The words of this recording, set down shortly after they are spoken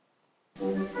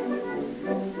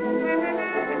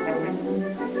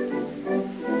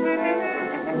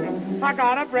I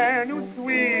got a brand new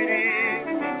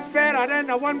sweetie, better than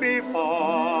the one before.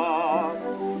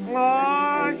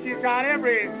 Oh, she's got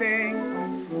everything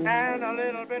and a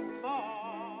little bit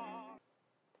more.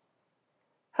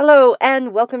 Hello,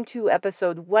 and welcome to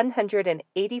episode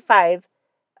 185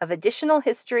 of Additional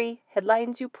History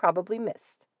Headlines You Probably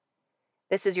Missed.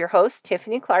 This is your host,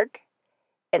 Tiffany Clark,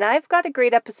 and I've got a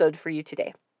great episode for you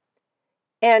today.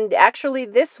 And actually,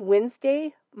 this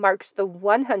Wednesday marks the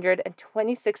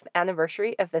 126th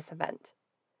anniversary of this event.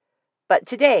 But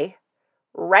today,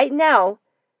 right now,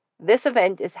 this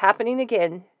event is happening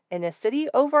again in a city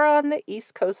over on the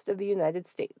east coast of the United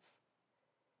States.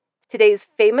 Today's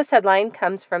famous headline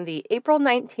comes from the April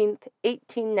 19th,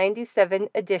 1897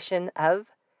 edition of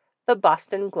the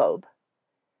Boston Globe.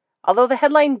 Although the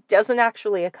headline doesn't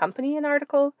actually accompany an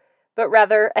article, but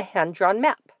rather a hand-drawn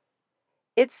map.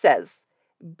 It says,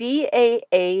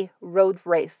 BAA Road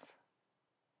Race.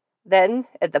 Then,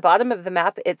 at the bottom of the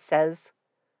map, it says,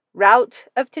 Route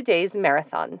of today's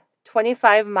marathon,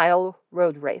 25-mile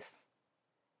road race.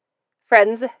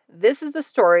 Friends, this is the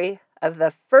story of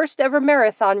the first ever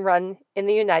marathon run in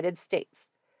the United States.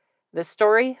 The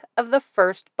story of the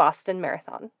first Boston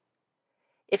Marathon.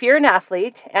 If you're an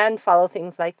athlete and follow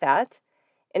things like that,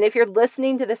 and if you're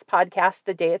listening to this podcast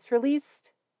the day it's released,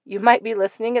 you might be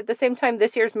listening at the same time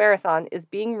this year's marathon is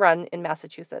being run in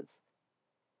Massachusetts.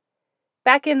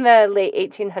 Back in the late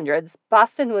 1800s,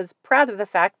 Boston was proud of the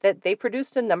fact that they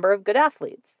produced a number of good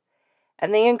athletes,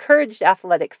 and they encouraged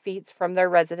athletic feats from their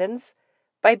residents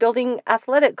by building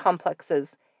athletic complexes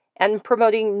and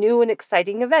promoting new and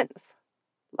exciting events,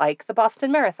 like the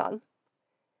Boston Marathon.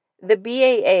 The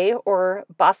BAA, or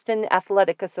Boston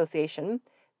Athletic Association,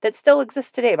 that still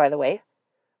exists today, by the way,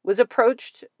 was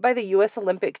approached by the U.S.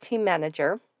 Olympic team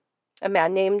manager, a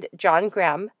man named John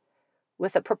Graham,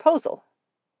 with a proposal.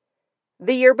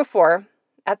 The year before,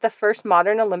 at the first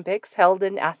modern Olympics held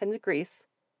in Athens, Greece,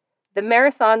 the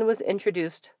marathon was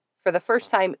introduced for the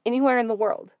first time anywhere in the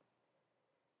world.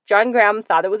 John Graham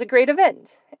thought it was a great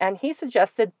event, and he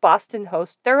suggested Boston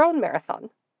host their own marathon.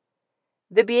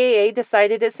 The BAA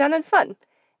decided it sounded fun,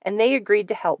 and they agreed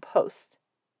to help host.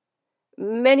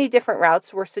 Many different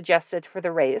routes were suggested for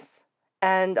the race,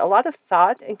 and a lot of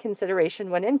thought and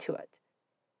consideration went into it.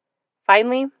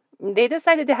 Finally, they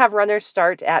decided to have runners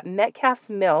start at Metcalfe's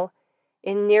Mill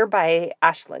in nearby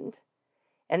Ashland,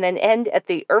 and then end at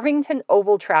the Irvington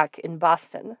Oval Track in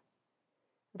Boston.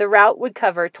 The route would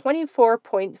cover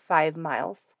 24.5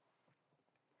 miles.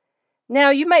 Now,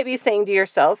 you might be saying to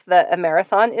yourself that a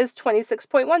marathon is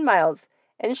 26.1 miles,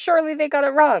 and surely they got it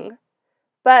wrong.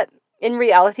 But in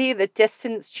reality, the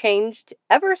distance changed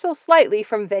ever so slightly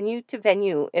from venue to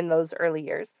venue in those early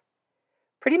years.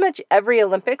 Pretty much every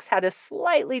Olympics had a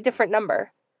slightly different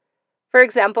number. For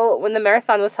example, when the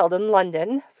marathon was held in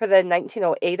London for the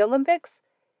 1908 Olympics,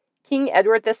 King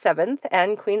Edward VII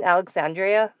and Queen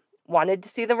Alexandria wanted to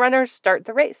see the runners start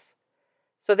the race.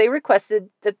 So they requested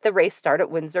that the race start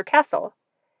at Windsor Castle,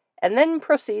 and then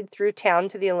proceed through town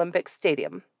to the Olympic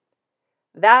Stadium.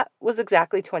 That was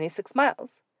exactly 26 miles.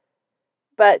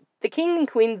 But the king and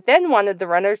queen then wanted the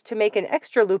runners to make an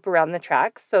extra loop around the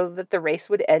track so that the race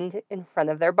would end in front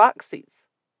of their box seats.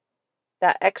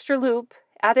 That extra loop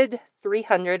added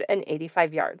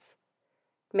 385 yards,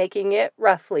 making it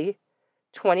roughly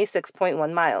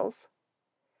 26.1 miles.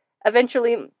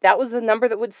 Eventually, that was the number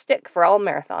that would stick for all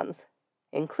marathons,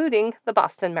 including the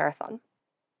Boston Marathon.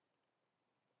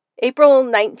 April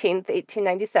 19th,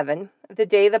 1897, the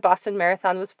day the Boston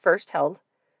Marathon was first held,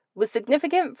 was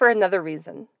significant for another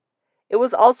reason. It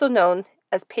was also known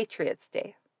as Patriots'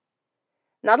 Day.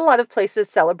 Not a lot of places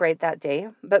celebrate that day,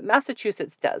 but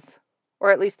Massachusetts does,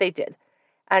 or at least they did,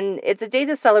 and it's a day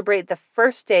to celebrate the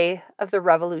first day of the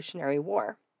Revolutionary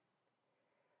War.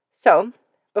 So,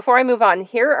 before I move on,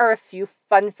 here are a few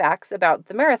fun facts about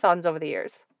the marathons over the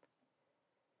years.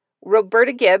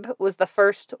 Roberta Gibb was the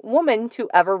first woman to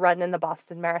ever run in the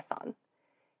Boston Marathon,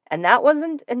 and that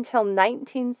wasn't until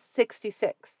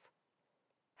 1966.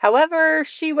 However,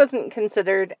 she wasn't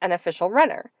considered an official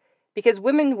runner, because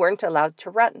women weren't allowed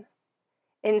to run.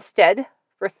 Instead,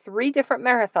 for 3 different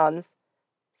marathons,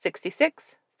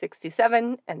 66,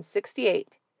 67, and 68,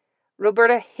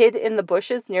 Roberta hid in the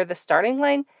bushes near the starting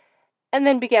line and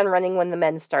then began running when the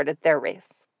men started their race.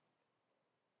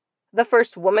 The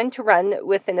first woman to run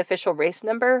with an official race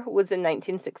number was in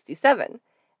 1967,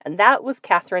 and that was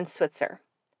Kathrine Switzer.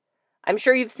 I'm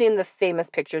sure you've seen the famous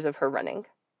pictures of her running.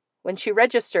 When she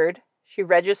registered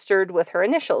with her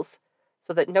initials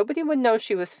so that nobody would know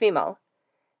she was female,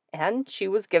 and she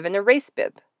was given a race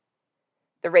bib.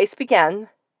 The race began,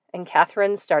 and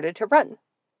Kathrine started to run.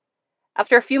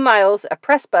 After a few miles, a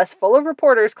press bus full of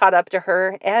reporters caught up to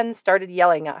her and started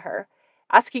yelling at her,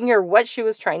 asking her what she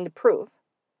was trying to prove.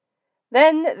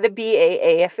 Then the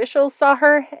BAA officials saw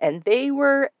her, and they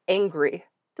were angry,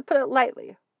 to put it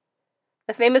lightly.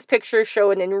 The famous pictures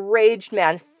show an enraged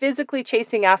man physically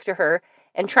chasing after her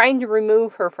and trying to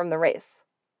remove her from the race.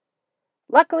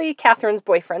 Luckily, Catherine's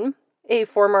boyfriend, a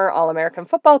former All-American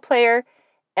football player,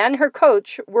 and her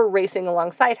coach were racing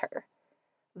alongside her.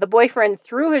 The boyfriend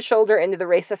threw his shoulder into the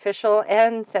race official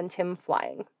and sent him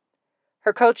flying.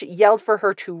 Her coach yelled for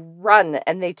her to run,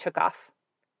 and they took off,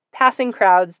 passing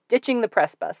crowds, ditching the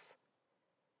press bus.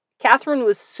 Catherine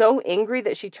was so angry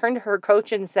that she turned to her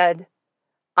coach and said,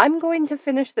 "I'm going to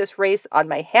finish this race on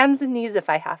my hands and knees if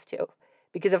I have to,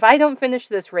 because if I don't finish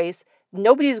this race,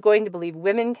 nobody's going to believe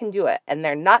women can do it, and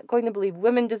they're not going to believe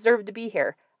women deserve to be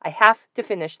here. I have to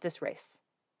finish this race."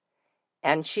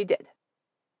 And she did.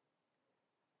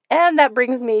 And that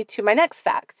brings me to my next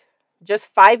fact. Just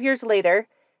 5 years later,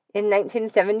 in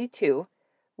 1972,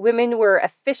 women were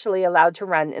officially allowed to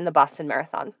run in the Boston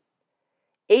Marathon.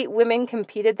 8 women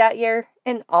competed that year,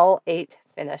 and all 8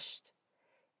 finished.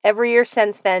 Every year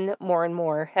since then, more and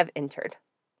more have entered.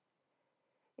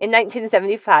 In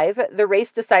 1975, the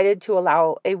race decided to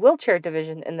allow a wheelchair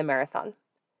division in the marathon.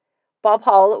 Bob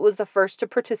Hall was the first to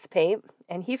participate,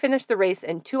 and he finished the race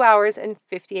in 2 hours and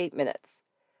 58 minutes,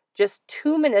 just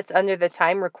 2 minutes under the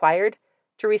time required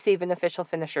to receive an official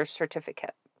finisher's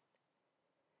certificate.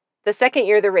 The second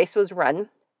year the race was run,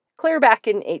 clear back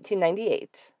in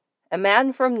 1898, a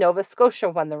man from Nova Scotia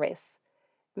won the race,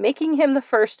 making him the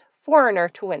first foreigner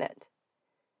to win it.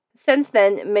 Since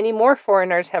then, many more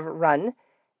foreigners have run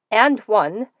and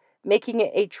won, making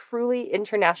it a truly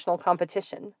international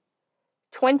competition.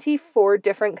 24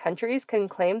 different countries can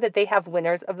claim that they have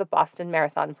winners of the Boston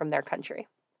Marathon from their country.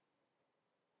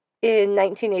 In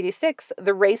 1986,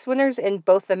 the race winners in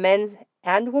both the men's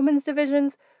and women's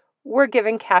divisions were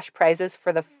given cash prizes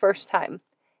for the first time,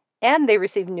 and they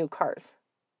received new cars.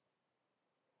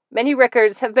 Many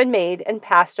records have been made and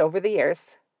passed over the years,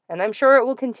 and I'm sure it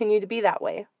will continue to be that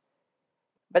way.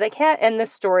 But I can't end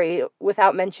this story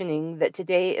without mentioning that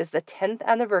today is the 10th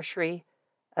anniversary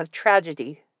of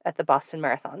tragedy at the Boston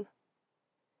Marathon.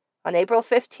 On April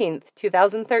 15th,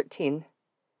 2013,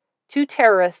 2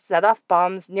 terrorists set off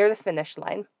bombs near the finish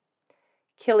line,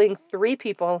 killing 3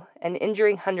 people and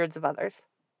injuring hundreds of others.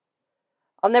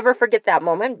 I'll never forget that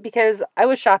moment because I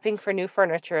was shopping for new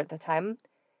furniture at the time,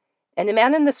 and a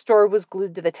man in the store was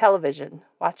glued to the television,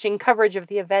 watching coverage of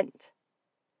the event.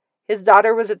 His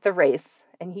daughter was at the race,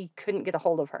 and he couldn't get a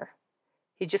hold of her.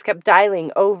 He just kept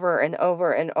dialing over and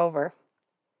over and over.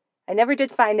 I never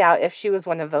did find out if she was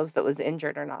one of those that was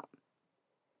injured or not.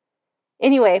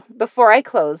 Anyway, before I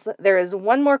close, there is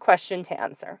one more question to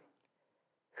answer.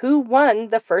 Who won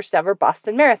the first ever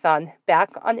Boston Marathon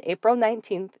back on April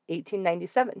 19th,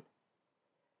 1897?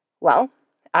 Well,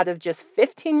 out of just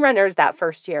 15 runners that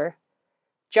first year,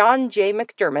 John J.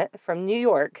 McDermott from New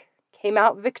York came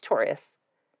out victorious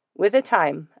with a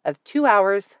time of 2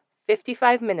 hours,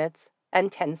 55 minutes,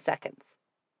 and 10 seconds.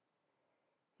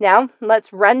 Now,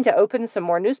 let's run to open some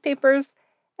more newspapers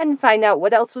and find out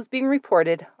what else was being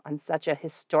reported on such a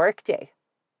historic day.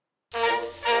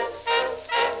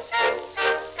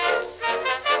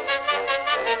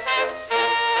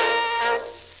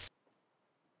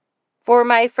 For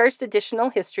my first additional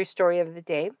history story of the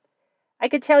day, I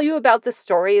could tell you about the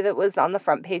story that was on the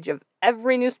front page of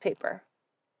every newspaper,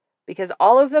 because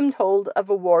all of them told of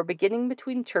a war beginning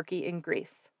between Turkey and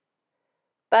Greece.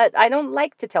 But I don't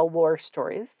like to tell war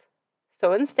stories,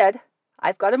 so instead,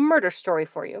 I've got a murder story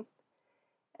for you.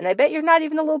 And I bet you're not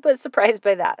even a little bit surprised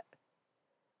by that.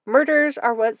 Murders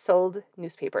are what sold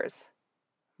newspapers.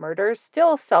 Murders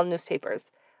still sell newspapers,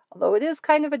 although it is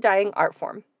kind of a dying art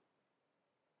form.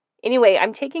 Anyway,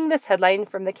 I'm taking this headline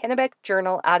from the Kennebec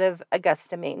Journal out of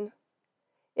Augusta, Maine.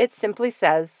 It simply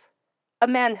says, "A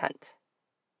manhunt."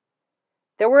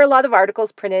 There were a lot of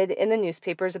articles printed in the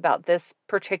newspapers about this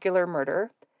particular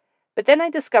murder, but then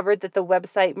I discovered that the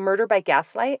website Murder by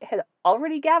Gaslight had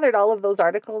already gathered all of those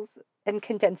articles and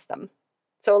condensed them.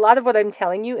 So a lot of what I'm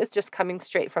telling you is just coming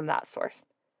straight from that source.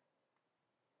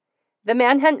 The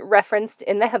manhunt referenced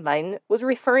in the headline was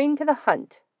referring to the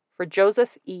hunt for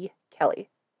Joseph E. Kelly.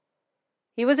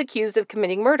 He was accused of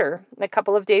committing murder a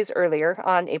couple of days earlier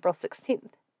on April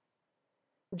 16th.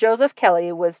 Joseph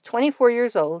Kelly was 24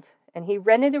 years old, and he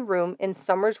rented a room in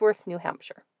Somersworth, New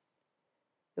Hampshire.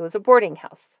 It was a boarding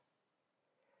house.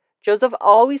 Joseph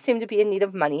always seemed to be in need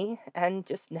of money and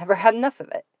just never had enough of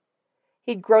it.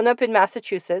 He'd grown up in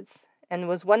Massachusetts and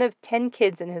was one of 10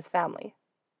 kids in his family.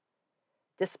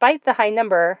 Despite the high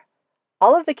number,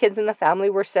 All of the kids in the family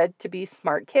were said to be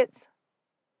smart kids.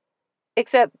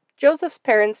 Except Joseph's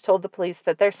parents told the police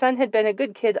that their son had been a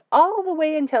good kid all the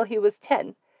way until he was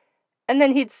 10, and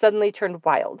then he'd suddenly turned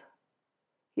wild.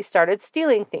 He started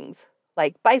stealing things,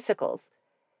 like bicycles,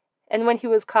 and when he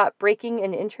was caught breaking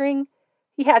and entering,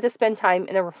 he had to spend time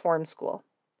in a reform school.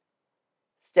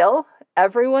 Still,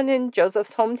 everyone in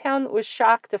Joseph's hometown was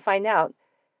shocked to find out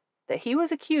that he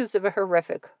was accused of a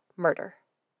horrific murder.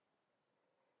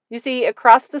 You see,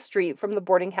 across the street from the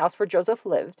boarding house where Joseph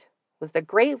lived was the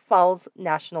Great Falls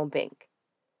National Bank.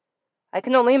 I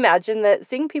can only imagine that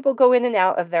seeing people go in and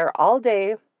out of there all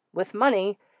day with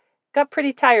money got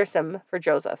pretty tiresome for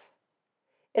Joseph.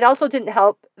 It also didn't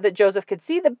help that Joseph could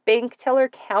see the bank teller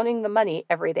counting the money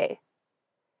every day.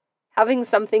 Having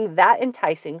something that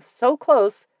enticing so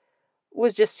close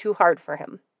was just too hard for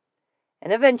him,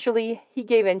 and eventually he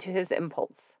gave in to his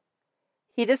impulse.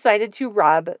 He decided to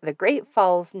rob the Great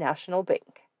Falls National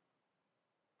Bank.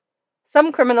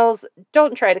 Some criminals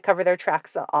don't try to cover their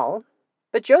tracks at all,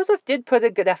 but Joseph did put a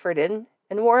good effort in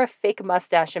and wore a fake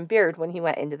mustache and beard when he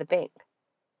went into the bank.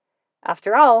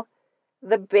 After all,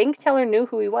 the bank teller knew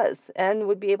who he was and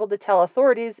would be able to tell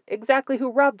authorities exactly who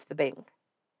robbed the bank.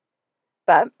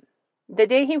 But the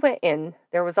day he went in,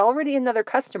 there was already another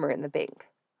customer in the bank,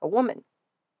 a woman.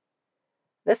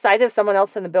 The sight of someone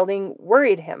else in the building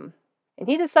worried him, and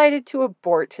he decided to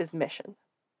abort his mission.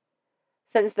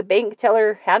 Since the bank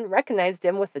teller hadn't recognized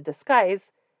him with the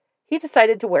disguise, he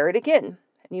decided to wear it again,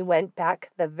 and he went back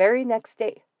the very next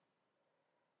day.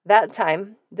 That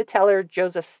time, the teller,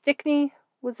 Joseph Stickney,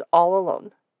 was all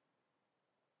alone.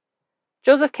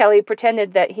 Joseph Kelly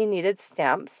pretended that he needed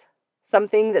stamps,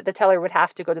 something that the teller would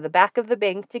have to go to the back of the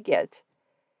bank to get,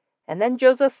 and then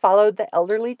Joseph followed the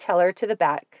elderly teller to the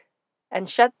back and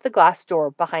shut the glass door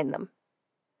behind them.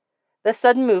 The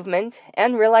sudden movement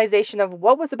and realization of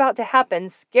what was about to happen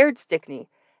scared Stickney,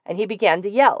 and he began to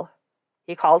yell.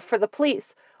 He called for the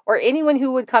police or anyone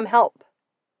who would come help.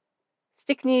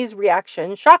 Stickney's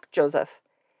reaction shocked Joseph,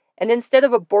 and instead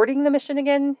of aborting the mission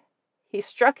again, he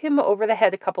struck him over the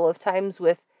head a couple of times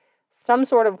with some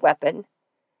sort of weapon,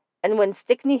 and when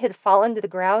Stickney had fallen to the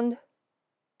ground,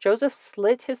 Joseph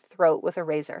slit his throat with a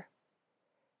razor.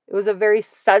 It was a very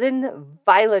sudden,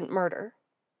 violent murder.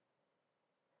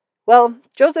 Well,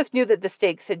 Joseph knew that the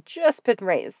stakes had just been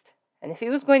raised, and if he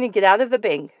was going to get out of the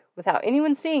bank without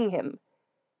anyone seeing him,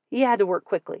 he had to work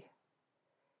quickly.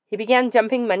 He began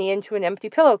dumping money into an empty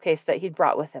pillowcase that he'd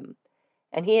brought with him,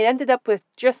 and he ended up with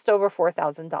just over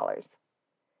 $4,000.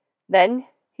 Then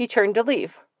he turned to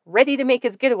leave, ready to make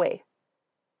his getaway.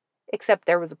 Except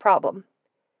there was a problem.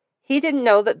 He didn't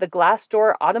know that the glass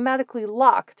door automatically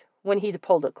locked when he'd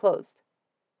pulled it closed.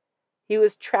 He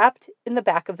was trapped in the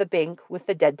back of the bank with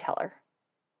the dead teller.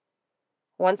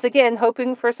 Once again,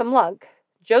 hoping for some luck,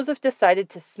 Joseph decided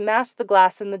to smash the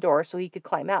glass in the door so he could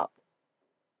climb out.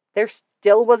 There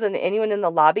still wasn't anyone in the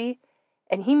lobby,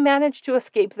 and he managed to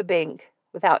escape the bank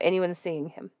without anyone seeing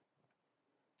him.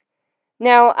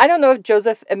 Now, I don't know if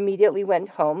Joseph immediately went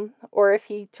home or if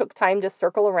he took time to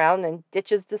circle around and ditch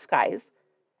his disguise,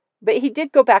 but he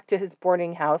did go back to his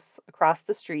boarding house across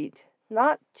the street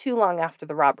not too long after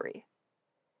the robbery.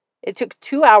 It took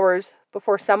 2 hours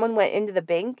before someone went into the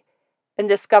bank and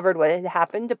discovered what had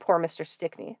happened to poor Mr.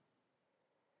 Stickney.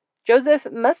 Joseph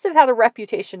must have had a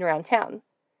reputation around town,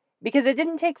 because it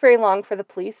didn't take very long for the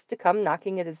police to come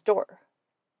knocking at his door.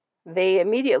 They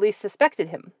immediately suspected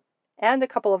him, and a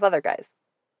couple of other guys.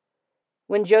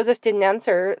 When Joseph didn't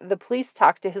answer, the police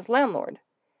talked to his landlord,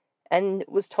 and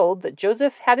was told that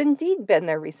Joseph had indeed been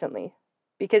there recently,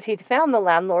 because he'd found the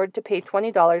landlord to pay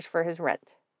 $20 for his rent.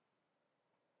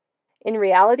 In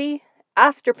reality,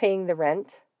 after paying the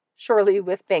rent, surely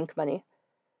with bank money,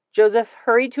 Joseph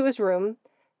hurried to his room,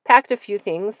 packed a few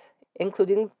things,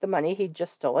 including the money he'd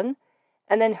just stolen,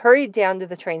 and then hurried down to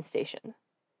the train station.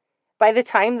 By the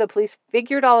time the police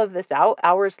figured all of this out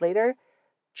hours later,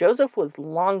 Joseph was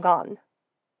long gone.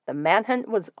 The manhunt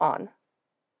was on.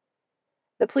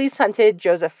 The police hunted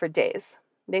Joseph for days.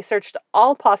 They searched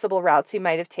all possible routes he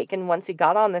might have taken once he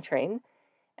got on the train,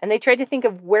 and they tried to think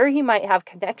of where he might have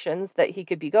connections that he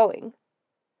could be going.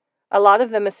 A lot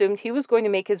of them assumed he was going to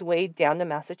make his way down to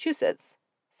Massachusetts,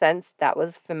 since that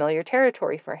was familiar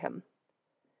territory for him.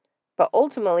 But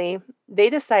ultimately, they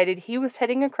decided he was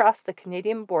heading across the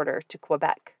Canadian border to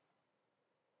Quebec.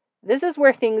 This is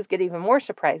where things get even more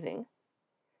surprising.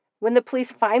 When the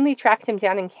police finally tracked him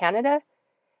down in Canada,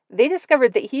 they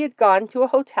discovered that he had gone to a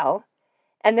hotel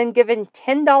and then given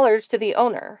 $10 to the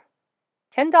owner,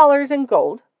 $10 in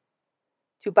gold,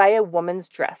 to buy a woman's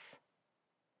dress.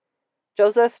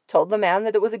 Joseph told the man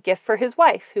that it was a gift for his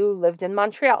wife, who lived in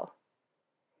Montreal.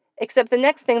 Except the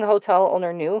next thing the hotel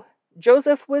owner knew,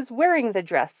 Joseph was wearing the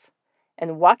dress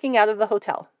and walking out of the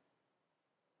hotel.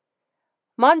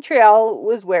 Montreal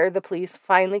was where the police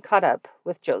finally caught up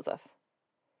with Joseph.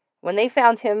 When they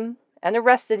found him and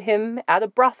arrested him at a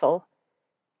brothel,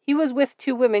 he was with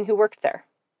 2 women who worked there,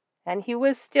 and he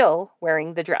was still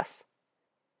wearing the dress.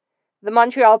 The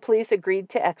Montreal police agreed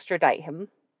to extradite him,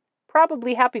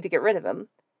 probably happy to get rid of him,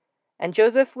 and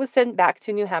Joseph was sent back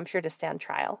to New Hampshire to stand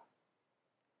trial.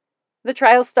 The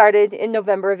trial started in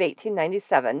November of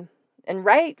 1897, and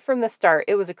right from the start,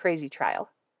 it was a crazy trial.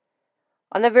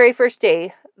 On the very first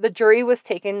day, the jury was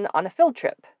taken on a field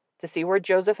trip to see where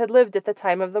Joseph had lived at the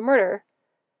time of the murder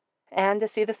and to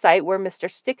see the site where Mr.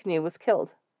 Stickney was killed.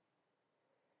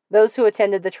 Those who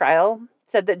attended the trial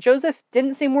said that Joseph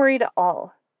didn't seem worried at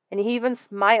all, and he even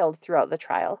smiled throughout the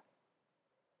trial.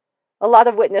 A lot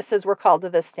of witnesses were called to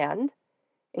the stand,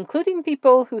 including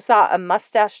people who saw a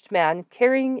mustached man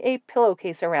carrying a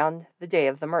pillowcase around the day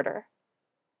of the murder,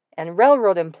 and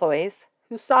railroad employees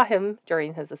who saw him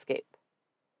during his escape.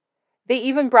 They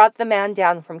even brought the man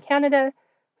down from Canada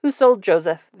who sold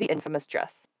Joseph the infamous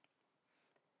dress.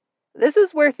 This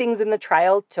is where things in the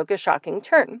trial took a shocking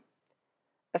turn.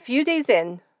 A few days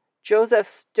in, Joseph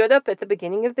stood up at the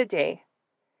beginning of the day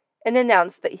and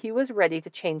announced that he was ready to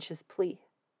change his plea.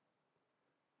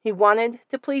 He wanted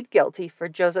to plead guilty for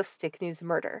Joseph Stickney's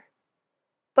murder.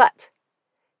 But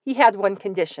he had one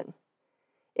condition.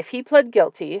 If he pled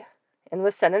guilty and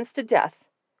was sentenced to death,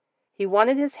 he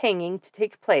wanted his hanging to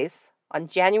take place on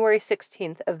January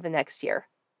 16th of the next year,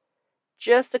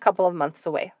 just a couple of months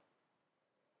away.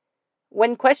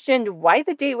 When questioned why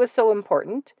the date was so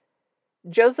important,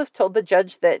 Joseph told the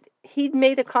judge that he'd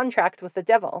made a contract with the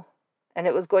devil, and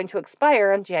it was going to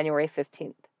expire on January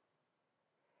 15th.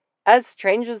 As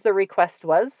strange as the request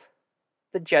was,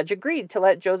 the judge agreed to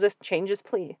let Joseph change his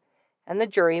plea, and the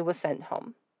jury was sent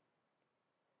home.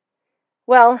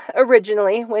 Well,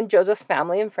 originally, when Joseph's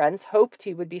family and friends hoped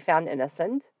he would be found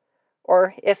innocent,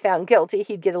 or if found guilty,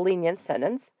 he'd get a lenient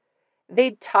sentence,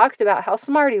 they'd talked about how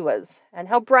smart he was and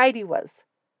how bright he was.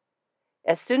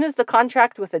 As soon as the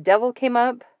contract with the devil came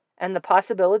up, and the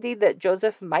possibility that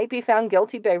Joseph might be found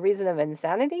guilty by reason of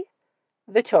insanity,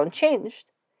 the tone changed.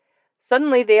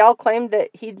 Suddenly, they all claimed that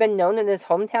he'd been known in his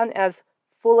hometown as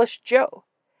Foolish Joe,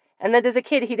 and that as a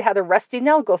kid he'd had a rusty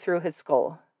nail go through his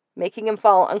skull, making him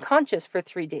fall unconscious for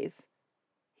 3 days.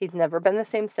 He'd never been the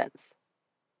same since.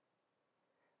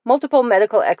 Multiple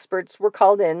medical experts were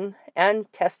called in and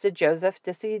tested Joseph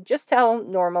to see just how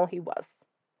normal he was.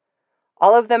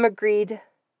 All of them agreed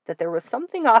that there was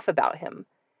something off about him,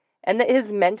 and that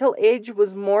his mental age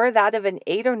was more that of an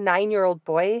 8 or 9-year-old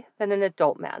boy than an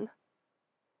adult man.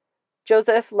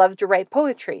 Joseph loved to write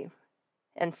poetry,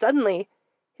 and suddenly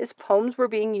his poems were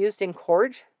being used in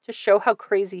court to show how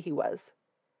crazy he was.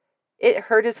 It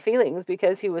hurt his feelings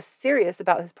because he was serious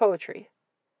about his poetry,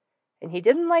 and he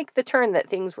didn't like the turn that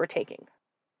things were taking.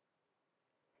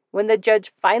 When the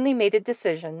judge finally made a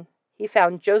decision, he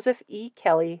found Joseph E.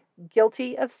 Kelly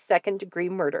guilty of second-degree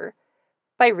murder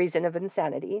by reason of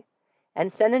insanity,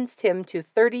 and sentenced him to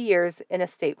 30 years in a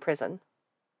state prison.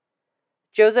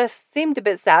 Joseph seemed a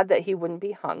bit sad that he wouldn't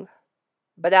be hung,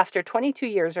 but after 22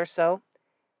 years or so,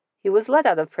 he was let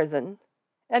out of prison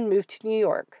and moved to New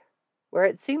York, where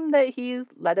it seemed that he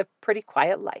led a pretty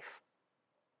quiet life.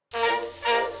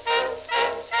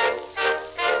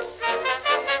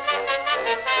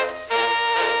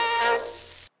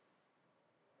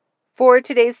 For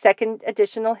today's second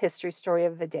additional history story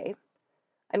of the day,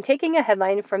 I'm taking a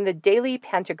headline from the Daily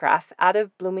Pantagraph out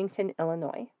of Bloomington,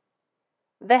 Illinois.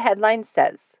 The headline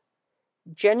says,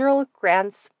 General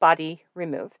Grant's body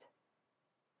removed.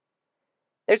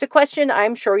 There's a question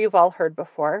I'm sure you've all heard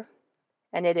before,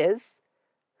 and it is,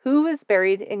 who is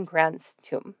buried in Grant's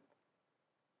tomb?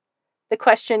 The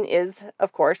question is,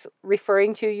 of course,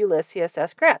 referring to Ulysses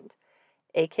S. Grant,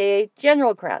 aka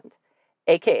General Grant,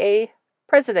 aka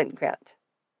President Grant.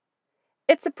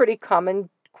 It's a pretty common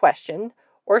question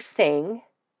or saying,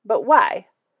 but why?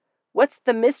 What's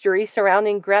the mystery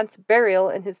surrounding Grant's burial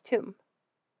in his tomb?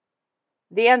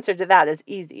 The answer to that is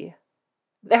easy.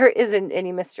 There isn't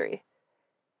any mystery.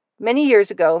 Many years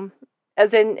ago,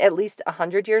 as in at least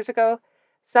 100 years ago,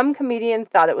 some comedian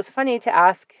thought it was funny to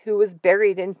ask who was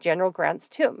buried in General Grant's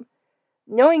tomb,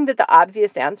 knowing that the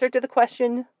obvious answer to the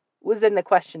question was in the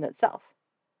question itself.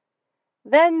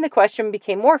 Then the question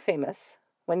became more famous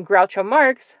when Groucho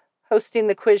Marx, hosting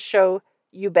the quiz show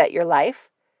You Bet Your Life,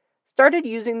 started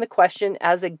using the question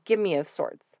as a gimme of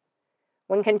sorts.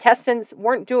 When contestants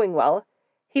weren't doing well,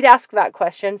 he'd ask that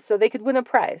question so they could win a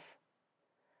prize.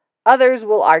 Others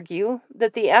will argue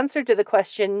that the answer to the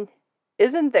question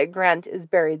isn't that Grant is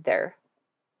buried there,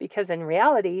 because in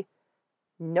reality,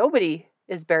 nobody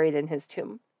is buried in his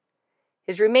tomb.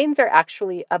 His remains are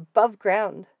actually above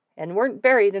ground and weren't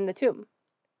buried in the tomb.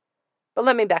 But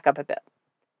let me back up a bit.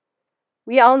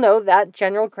 We all know that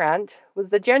General Grant was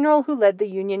the general who led the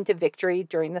Union to victory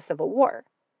during the Civil War.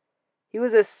 He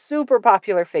was a super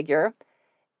popular figure,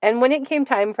 and when it came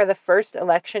time for the first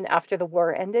election after the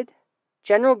war ended,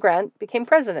 General Grant became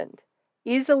president,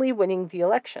 easily winning the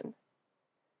election.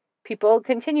 People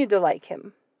continued to like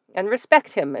him, and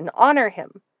respect him, and honor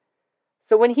him.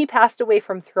 So when he passed away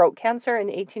from throat cancer in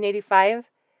 1885,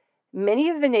 many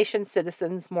of the nation's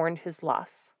citizens mourned his loss.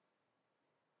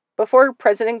 Before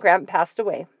President Grant passed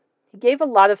away, he gave a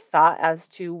lot of thought as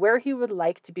to where he would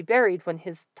like to be buried when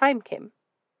his time came.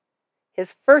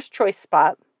 His first choice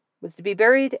spot was to be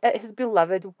buried at his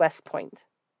beloved West Point.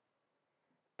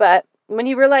 But when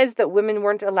he realized that women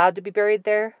weren't allowed to be buried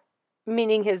there,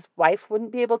 meaning his wife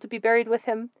wouldn't be able to be buried with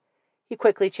him, he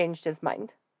quickly changed his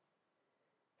mind.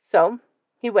 So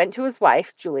he went to his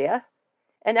wife, Julia,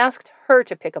 and asked her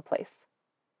to pick a place.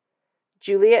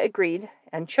 Julia agreed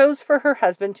and chose for her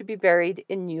husband to be buried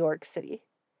in New York City.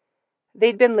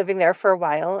 They'd been living there for a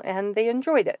while, and they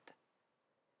enjoyed it.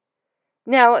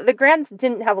 Now, the Grants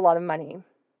didn't have a lot of money.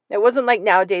 It wasn't like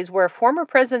nowadays where former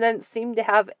presidents seemed to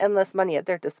have endless money at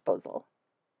their disposal.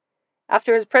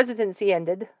 After his presidency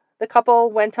ended, the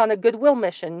couple went on a goodwill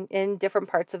mission in different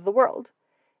parts of the world,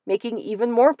 making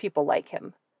even more people like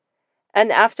him.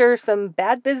 And after some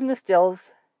bad business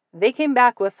deals, they came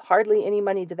back with hardly any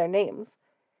money to their names,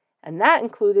 and that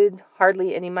included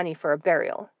hardly any money for a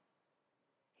burial.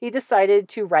 He decided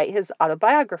to write his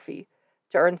autobiography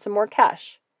to earn some more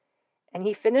cash, and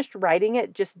he finished writing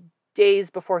it just days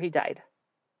before he died.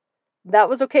 That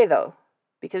was okay, though,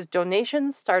 because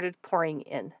donations started pouring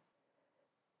in.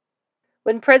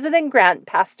 When President Grant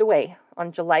passed away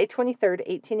on July 23,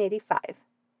 1885,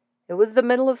 it was the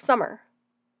middle of summer.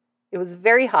 It was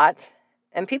very hot,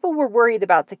 and people were worried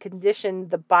about the condition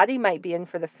the body might be in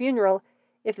for the funeral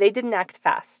if they didn't act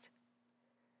fast.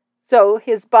 So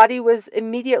his body was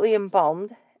immediately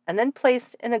embalmed and then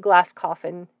placed in a glass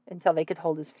coffin until they could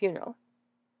hold his funeral.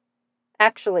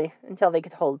 Actually, until they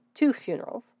could hold 2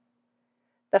 funerals.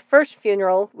 The first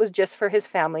funeral was just for his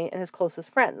family and his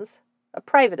closest friends, a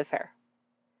private affair.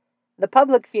 The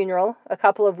public funeral, a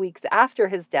couple of weeks after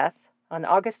his death, on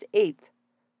August 8th,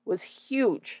 was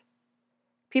huge.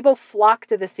 People flocked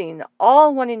to the scene,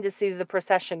 all wanting to see the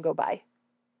procession go by.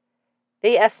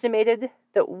 They estimated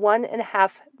that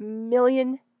 1.5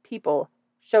 million people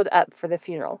showed up for the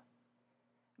funeral.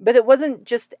 But it wasn't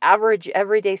just average,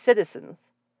 everyday citizens.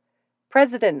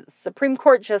 Presidents, Supreme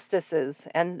Court justices,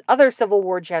 and other Civil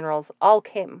War generals all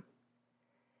came.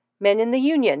 Men in the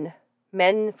Union,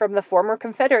 men from the former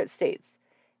Confederate states,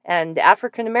 and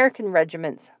African American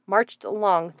regiments marched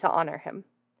along to honor him.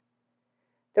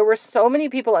 There were so many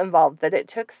people involved that it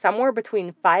took somewhere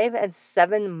between 5 and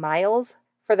 7 miles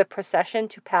for the procession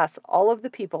to pass all of the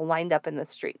people lined up in the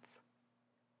streets.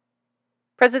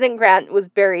 President Grant was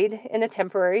buried in a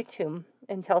temporary tomb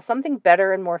until something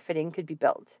better and more fitting could be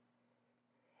built.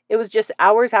 It was just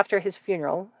hours after his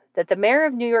funeral that the mayor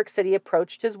of New York City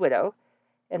approached his widow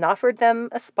and offered them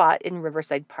a spot in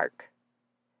Riverside Park.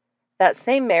 That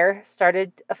same mayor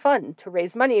started a fund to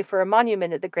raise money for a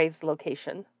monument at the grave's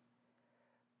location.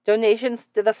 Donations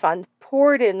to the fund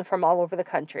poured in from all over the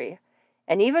country,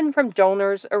 and even from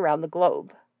donors around the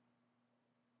globe.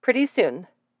 Pretty soon,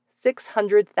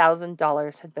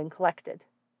 $600,000 had been collected.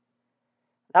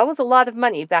 That was a lot of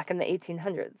money back in the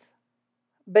 1800s.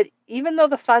 But even though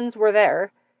the funds were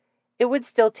there, it would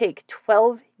still take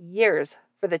 12 years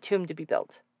for the tomb to be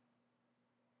built.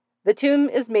 The tomb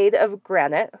is made of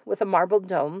granite with a marble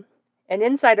dome, and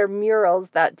inside are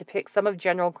murals that depict some of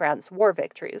General Grant's war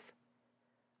victories.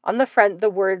 On the front, the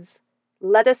words,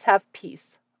 "Let us have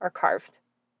peace," are carved.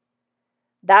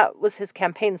 That was his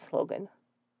campaign slogan.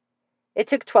 It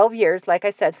took 12 years, like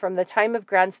I said, from the time of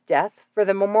Grant's death for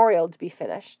the memorial to be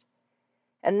finished.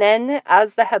 And then,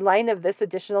 as the headline of this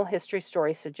additional history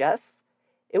story suggests,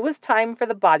 it was time for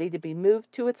the body to be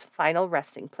moved to its final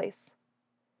resting place.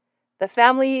 The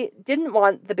family didn't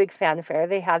want the big fanfare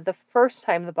they had the first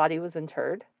time the body was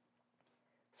interred,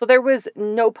 so there was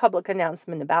no public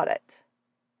announcement about it.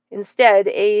 Instead,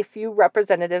 a few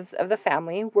representatives of the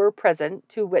family were present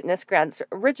to witness Grant's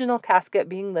original casket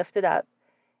being lifted up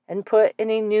and put in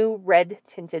a new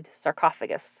red-tinted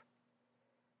sarcophagus.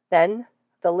 Then,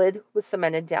 the lid was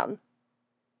cemented down.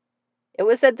 It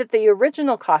was said that the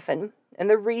original coffin and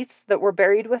the wreaths that were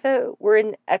buried with it were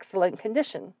in excellent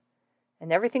condition,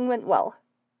 and everything went well.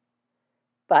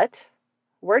 But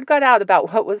word got out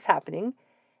about what was happening,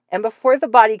 and before the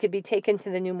body could be taken to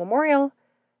the new memorial,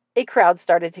 a crowd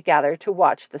started to gather to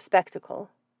watch the spectacle.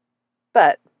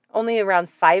 But only around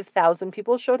 5,000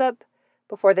 people showed up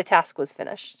before the task was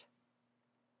finished.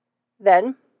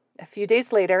 Then, a few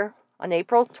days later, on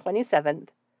April 27th,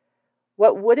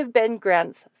 what would have been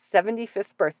Grant's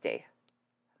 75th birthday,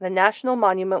 the National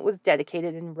Monument was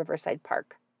dedicated in Riverside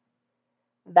Park.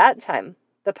 That time,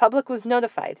 the public was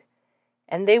notified,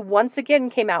 and they once again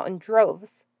came out in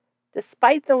droves,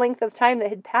 despite the length of time that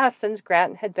had passed since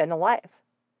Grant had been alive.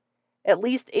 At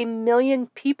least 1 million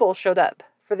people showed up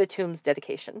for the tomb's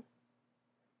dedication.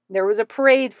 There was a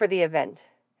parade for the event,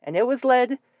 and it was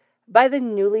led by the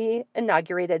newly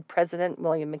inaugurated President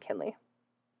William McKinley.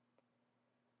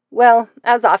 Well,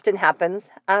 as often happens,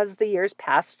 as the years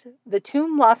passed, the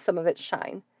tomb lost some of its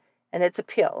shine and its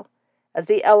appeal as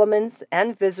the elements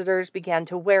and visitors began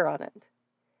to wear on it.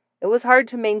 It was hard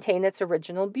to maintain its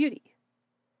original beauty.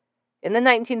 In the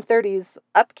 1930s,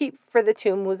 upkeep for the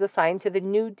tomb was assigned to the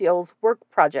New Deal's Work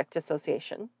Project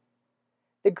Association.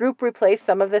 The group replaced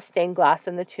some of the stained glass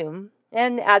in the tomb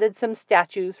and added some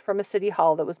statues from a city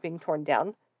hall that was being torn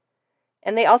down,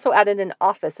 and they also added an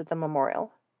office at the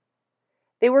memorial.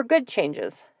 They were good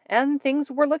changes, and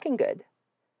things were looking good.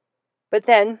 But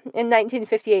then, in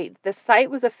 1958, the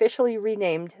site was officially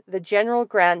renamed the General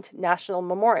Grant National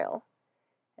Memorial,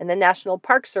 and the National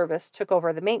Park Service took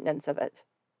over the maintenance of it.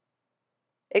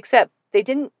 Except they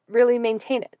didn't really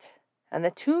maintain it, and the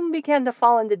tomb began to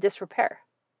fall into disrepair.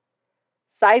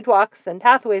 Sidewalks and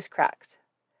pathways cracked.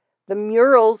 The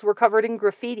murals were covered in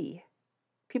graffiti.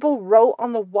 People wrote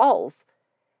on the walls,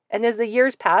 and as the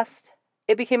years passed,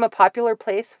 it became a popular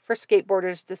place for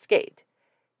skateboarders to skate,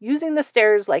 using the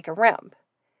stairs like a ramp,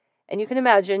 and you can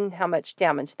imagine how much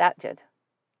damage that did.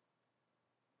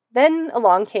 Then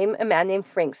along came a man named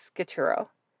Frank Scaturo.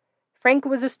 Frank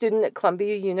was a student at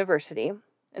Columbia University,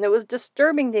 and it was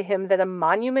disturbing to him that a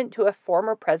monument to a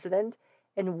former president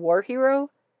and war hero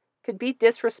could be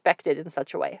disrespected in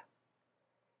such a way.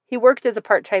 He worked as a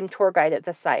part-time tour guide at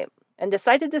the site and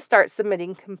decided to start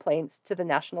submitting complaints to the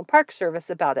National Park Service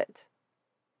about it.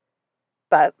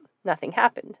 But nothing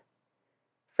happened.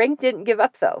 Frank didn't give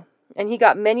up, though, and he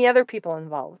got many other people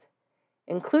involved,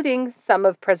 including some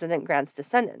of President Grant's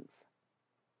descendants.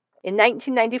 In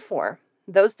 1994,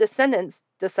 those descendants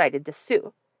decided to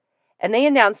sue, and they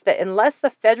announced that unless the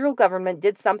federal government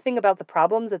did something about the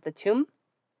problems at the tomb,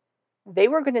 they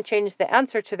were going to change the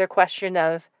answer to their question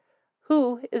of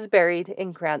who is buried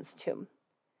in Grant's tomb.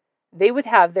 They would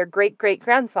have their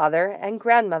great-great-grandfather and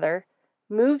grandmother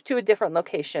move to a different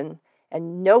location,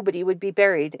 and nobody would be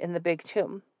buried in the big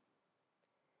tomb.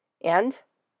 And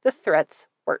the threats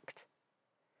worked.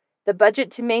 The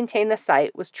budget to maintain the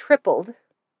site was tripled,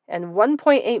 and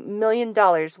 $1.8 million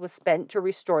was spent to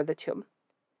restore the tomb.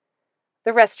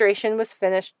 The restoration was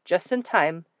finished just in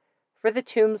time for the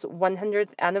tomb's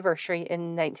 100th anniversary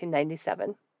in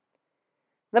 1997.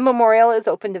 The memorial is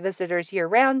open to visitors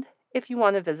year-round if you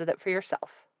want to visit it for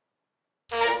yourself.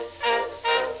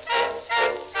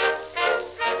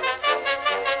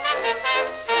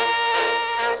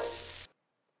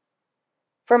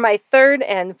 For my third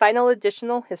and final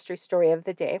additional history story of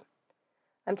the day,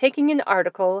 I'm taking an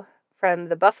article from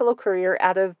the Buffalo Courier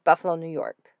out of Buffalo, New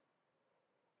York.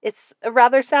 It's a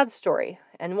rather sad story,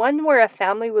 and one where a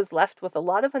family was left with a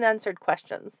lot of unanswered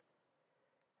questions.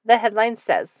 The headline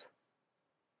says,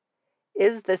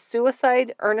 "Is the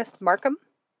suicide Ernest Markham?"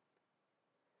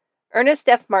 Ernest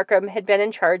F. Markham had been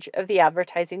in charge of the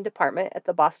advertising department at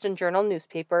the Boston Journal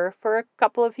newspaper for a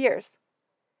couple of years.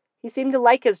 He seemed to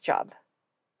like his job.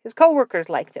 His co-workers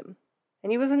liked him,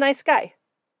 and he was a nice guy.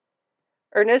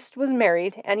 Ernest was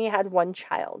married, and he had one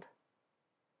child.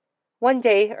 One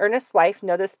day, Ernest's wife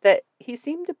noticed that he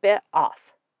seemed a bit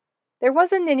off. There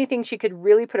wasn't anything she could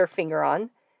really put her finger on,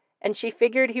 and she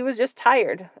figured he was just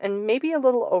tired and maybe a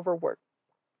little overworked.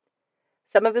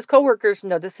 Some of his co-workers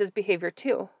noticed his behavior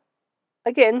too.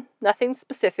 Again, nothing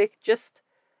specific, just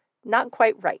not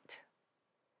quite right.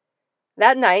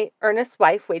 That night, Ernest's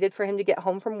wife waited for him to get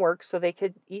home from work so they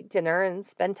could eat dinner and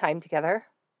spend time together.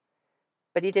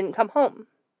 But he didn't come home.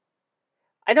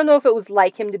 I don't know if it was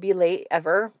like him to be late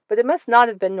ever, but it must not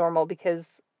have been normal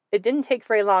because it didn't take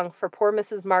very long for poor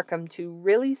Mrs. Markham to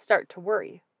really start to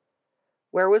worry.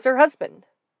 Where was her husband?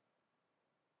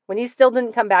 When he still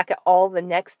didn't come back at all the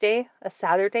next day, a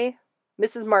Saturday,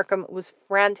 Mrs. Markham was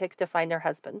frantic to find her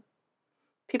husband.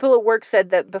 People at work said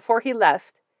that before he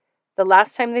left, the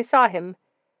last time they saw him,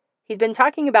 he'd been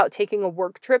talking about taking a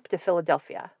work trip to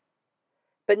Philadelphia.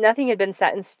 But nothing had been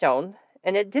set in stone,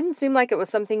 and it didn't seem like it was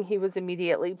something he was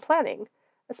immediately planning,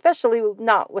 especially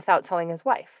not without telling his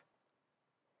wife.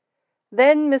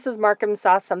 Then Mrs. Markham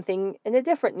saw something in a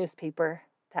different newspaper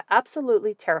that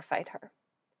absolutely terrified her.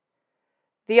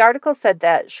 The article said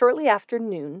that shortly after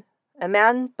noon, a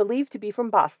man believed to be from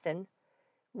Boston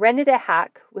rented a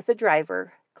hack with a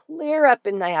driver clear up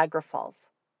in Niagara Falls.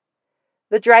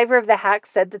 The driver of the hack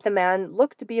said that the man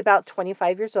looked to be about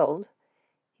 25 years old.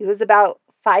 He was about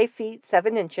 5 feet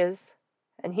 7 inches,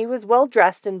 and he was well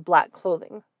dressed in black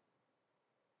clothing.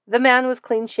 The man was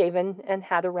clean-shaven and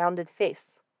had a rounded face.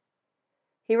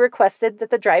 He requested that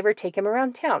the driver take him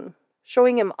around town,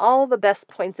 showing him all the best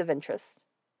points of interest.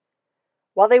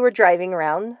 While they were driving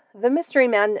around, the mystery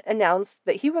man announced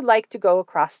that he would like to go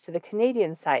across to the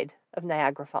Canadian side of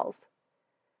Niagara Falls.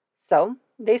 So,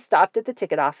 they stopped at the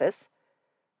ticket office,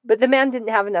 but the man didn't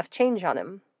have enough change on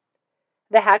him.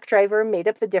 The hack driver made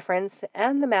up the difference,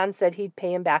 and the man said he'd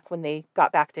pay him back when they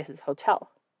got back to his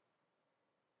hotel.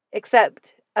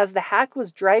 Except, as the hack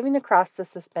was driving across the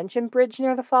suspension bridge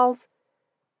near the falls,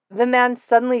 the man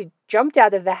suddenly jumped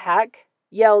out of the hack,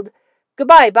 yelled,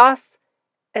 "Goodbye, boss,"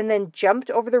 and then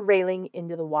jumped over the railing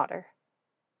into the water.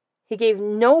 He gave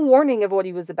no warning of what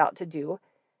he was about to do,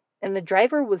 and the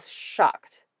driver was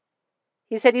shocked.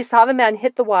 He said he saw the man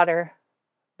hit the water,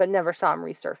 but never saw him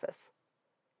resurface.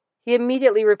 He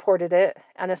immediately reported it,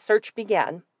 and a search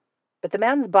began, but the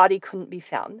man's body couldn't be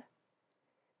found.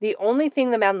 The only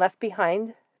thing the man left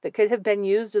behind that could have been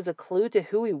used as a clue to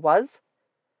who he was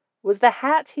the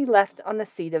hat he left on the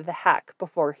seat of the hack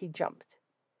before he jumped.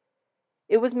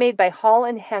 It was made by Hall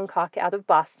and Hancock out of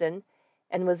Boston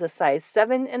and was a size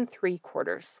 7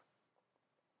 3/4.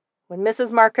 When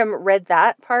Mrs. Markham read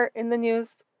that part in the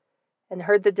news and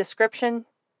heard the description,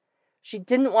 she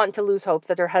didn't want to lose hope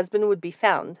that her husband would be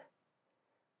found.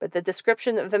 But the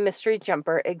description of the mystery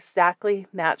jumper exactly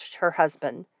matched her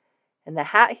husband, and the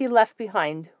hat he left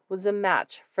behind was a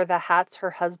match for the hats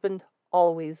her husband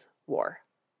always wore.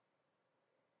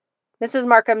 Mrs.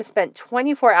 Markham spent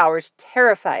 24 hours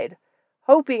terrified,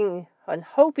 hoping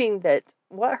that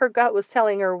what her gut was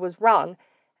telling her was wrong,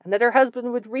 and that her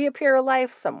husband would reappear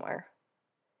alive somewhere.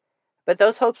 But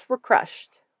those hopes were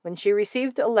crushed when she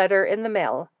received a letter in the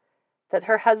mail that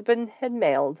her husband had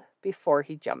mailed before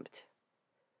he jumped.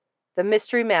 The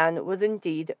mystery man was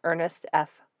indeed Ernest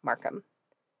F. Markham.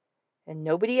 And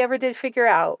nobody ever did figure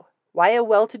out why a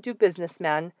well-to-do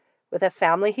businessman with a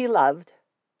family he loved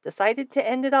decided to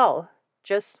end it all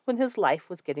just when his life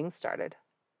was getting started.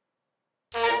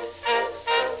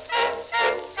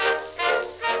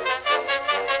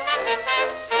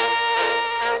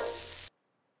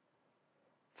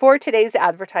 For today's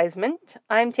advertisement,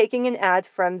 I'm taking an ad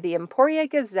from the Emporia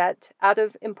Gazette out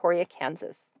of Emporia,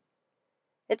 Kansas.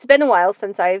 It's been a while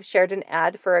since I've shared an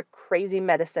ad for a crazy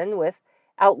medicine with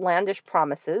outlandish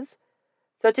promises,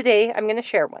 so today I'm going to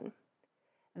share one.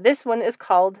 This one is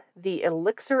called the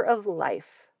Elixir of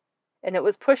Life, and it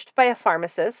was pushed by a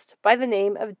pharmacist by the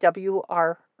name of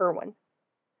W.R. Irwin.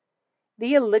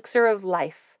 The Elixir of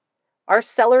Life. Our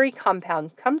celery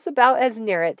compound comes about as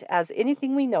near it as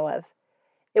anything we know of.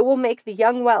 It will make the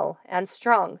young well and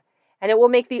strong, and it will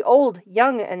make the old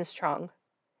young and strong.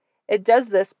 It does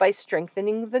this by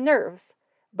strengthening the nerves,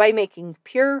 by making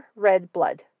pure red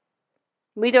blood.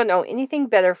 We don't know anything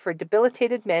better for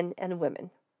debilitated men and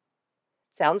women.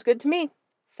 Sounds good to me.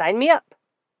 Sign me up.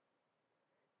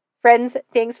 Friends,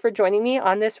 thanks for joining me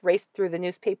on this race through the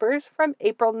newspapers from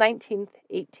April 19th,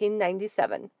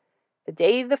 1897, the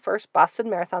day the first Boston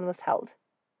Marathon was held.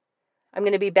 I'm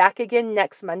going to be back again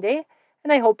next Monday,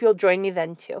 and I hope you'll join me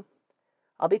then too.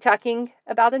 I'll be talking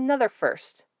about another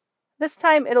first. This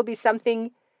time it'll be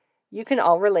something you can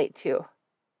all relate to,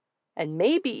 and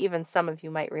maybe even some of you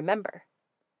might remember.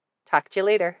 Talk to you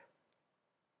later.